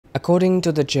According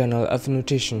to the Journal of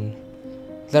Nutrition,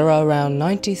 there are around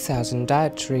 90,000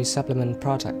 dietary supplement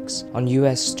products on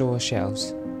US store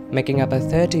shelves, making up a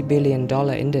 $30 billion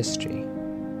industry.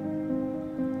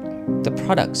 The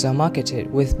products are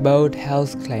marketed with bold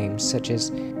health claims such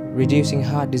as reducing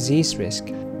heart disease risk,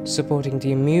 supporting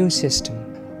the immune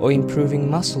system, or improving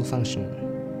muscle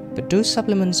function. But do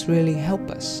supplements really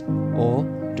help us, or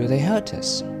do they hurt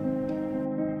us?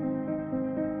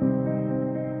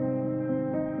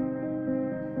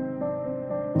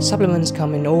 Supplements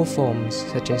come in all forms,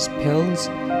 such as pills,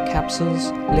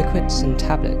 capsules, liquids, and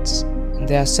tablets.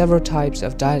 There are several types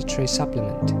of dietary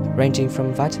supplement, ranging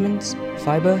from vitamins,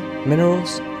 fiber,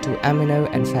 minerals, to amino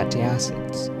and fatty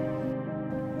acids.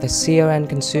 The CRN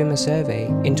Consumer Survey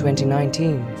in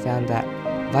 2019 found that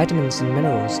vitamins and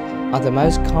minerals are the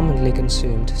most commonly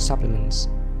consumed supplements.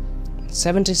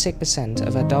 76%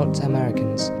 of adult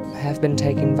Americans have been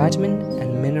taking vitamin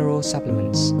and mineral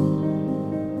supplements.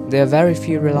 There are very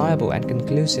few reliable and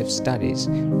conclusive studies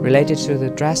related to the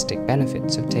drastic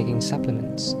benefits of taking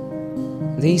supplements.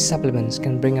 These supplements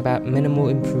can bring about minimal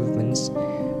improvements,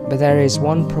 but there is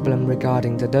one problem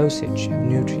regarding the dosage of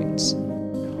nutrients.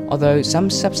 Although some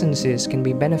substances can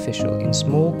be beneficial in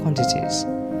small quantities,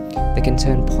 they can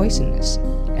turn poisonous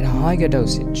at a higher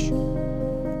dosage.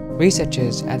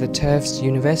 Researchers at the Tufts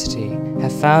University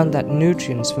have found that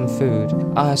nutrients from food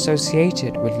are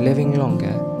associated with living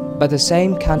longer, but the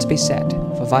same can't be said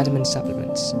for vitamin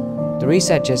supplements. The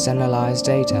researchers analyzed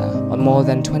data on more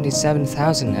than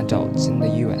 27,000 adults in the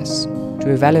US to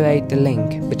evaluate the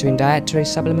link between dietary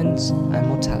supplements and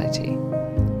mortality.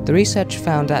 The research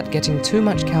found that getting too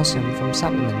much calcium from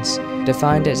supplements,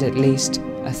 defined as at least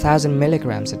 1,000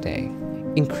 milligrams a day,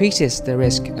 increases the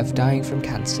risk of dying from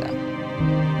cancer.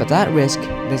 But that risk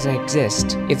doesn't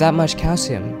exist if that much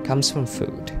calcium comes from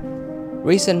food.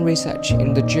 Recent research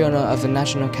in the Journal of the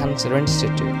National Cancer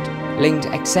Institute linked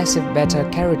excessive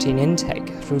beta-carotene intake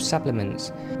through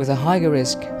supplements with a higher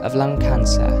risk of lung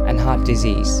cancer and heart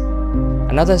disease.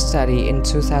 Another study in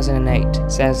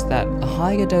 2008 says that a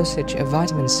higher dosage of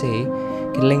vitamin C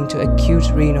can link to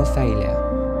acute renal failure.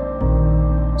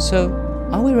 So,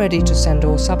 are we ready to send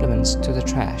all supplements to the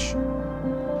trash?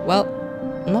 Well,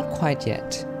 not quite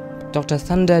yet. Dr.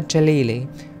 Thunder Jalili,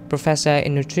 professor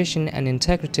in nutrition and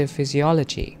integrative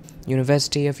physiology,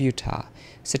 University of Utah,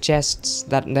 suggests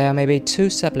that there may be two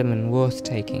supplements worth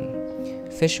taking: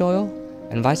 fish oil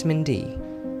and vitamin D.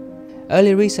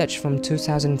 Early research from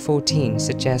 2014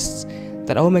 suggests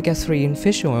that omega-3 in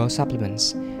fish oil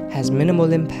supplements has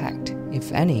minimal impact,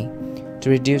 if any, to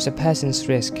reduce a person's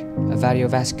risk of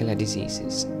cardiovascular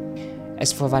diseases.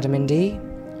 As for vitamin D,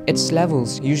 its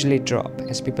levels usually drop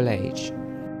as people age,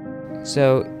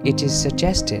 so it is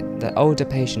suggested that older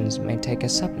patients may take a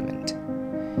supplement.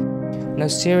 No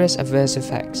serious adverse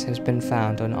effects has been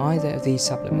found on either of these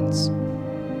supplements.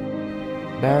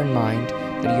 Bear in mind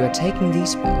that you are taking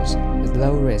these pills with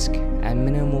low risk and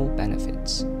minimal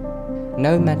benefits.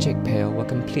 No magic pill will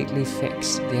completely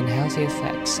fix the unhealthy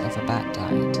effects of a bad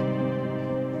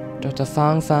diet. Dr.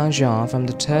 Fang Zhang from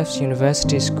the Tufts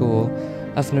University School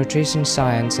of Nutrition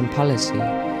Science and Policy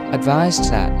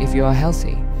advised that if you are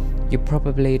healthy, you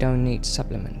probably don't need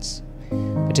supplements.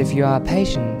 But if you are a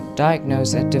patient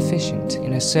diagnosed as deficient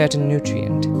in a certain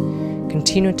nutrient,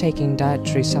 continue taking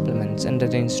dietary supplements under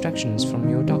the instructions from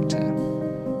your doctor.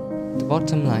 The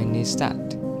bottom line is that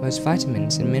most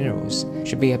vitamins and minerals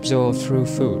should be absorbed through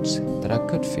foods that are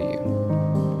good for you.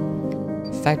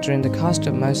 Factor in the cost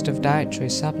of most of dietary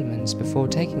supplements before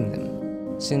taking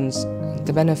them, since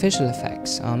the beneficial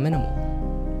effects are minimal.